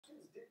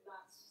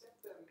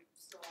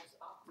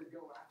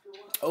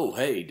Oh,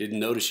 hey, didn't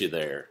notice you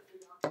there.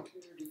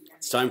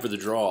 It's time for the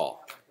draw.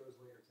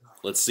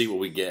 Let's see what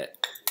we get.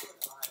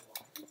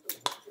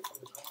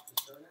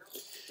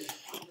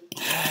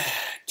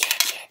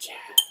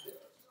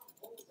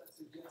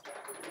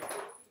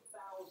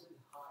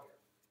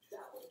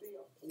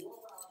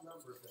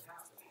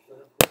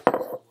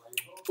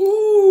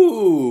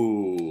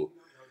 Ooh.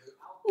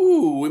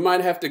 Ooh, we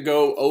might have to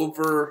go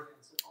over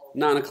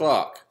 9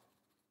 o'clock.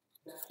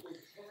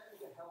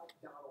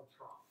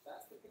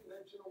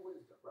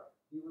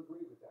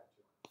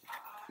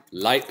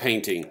 Light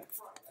painting.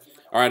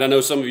 All right, I know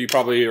some of you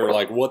probably are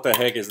like, what the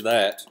heck is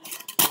that?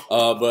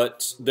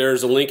 But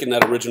there's a link in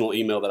that original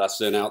email that I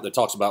sent out that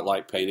talks about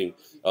light painting.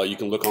 You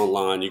can look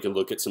online. You can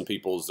look at some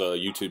people's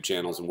YouTube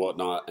channels and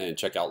whatnot and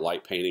check out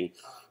light painting.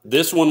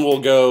 This one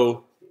will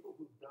go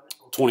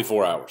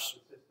 24 hours.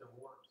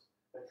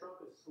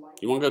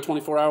 You want to go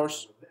 24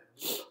 hours?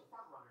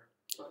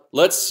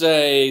 Let's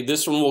say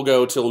this one will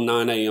go till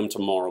 9 a.m.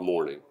 tomorrow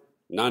morning.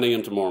 9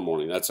 a.m. tomorrow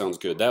morning. That sounds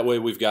good. That way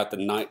we've got the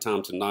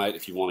nighttime tonight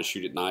if you want to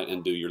shoot at night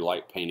and do your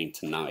light painting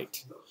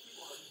tonight.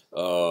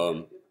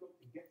 And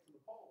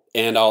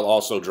I'll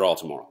also draw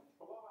tomorrow.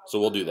 So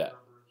we'll do that.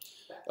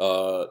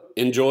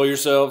 Enjoy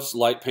yourselves.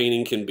 Light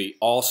painting can be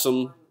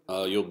awesome.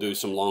 You'll do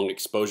some long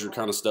exposure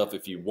kind of stuff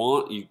if you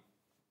want. You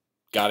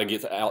got to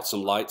get out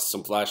some lights,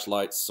 some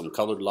flashlights, some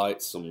colored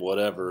lights, some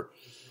whatever.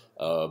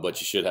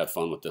 But you should have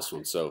fun with this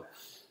one. So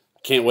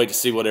can't wait to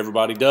see what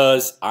everybody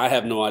does. I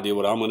have no idea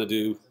what I'm going to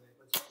do.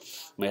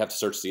 May have to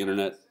search the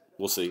internet.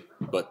 We'll see.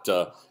 But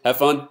have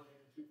fun.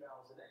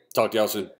 Talk to y'all soon.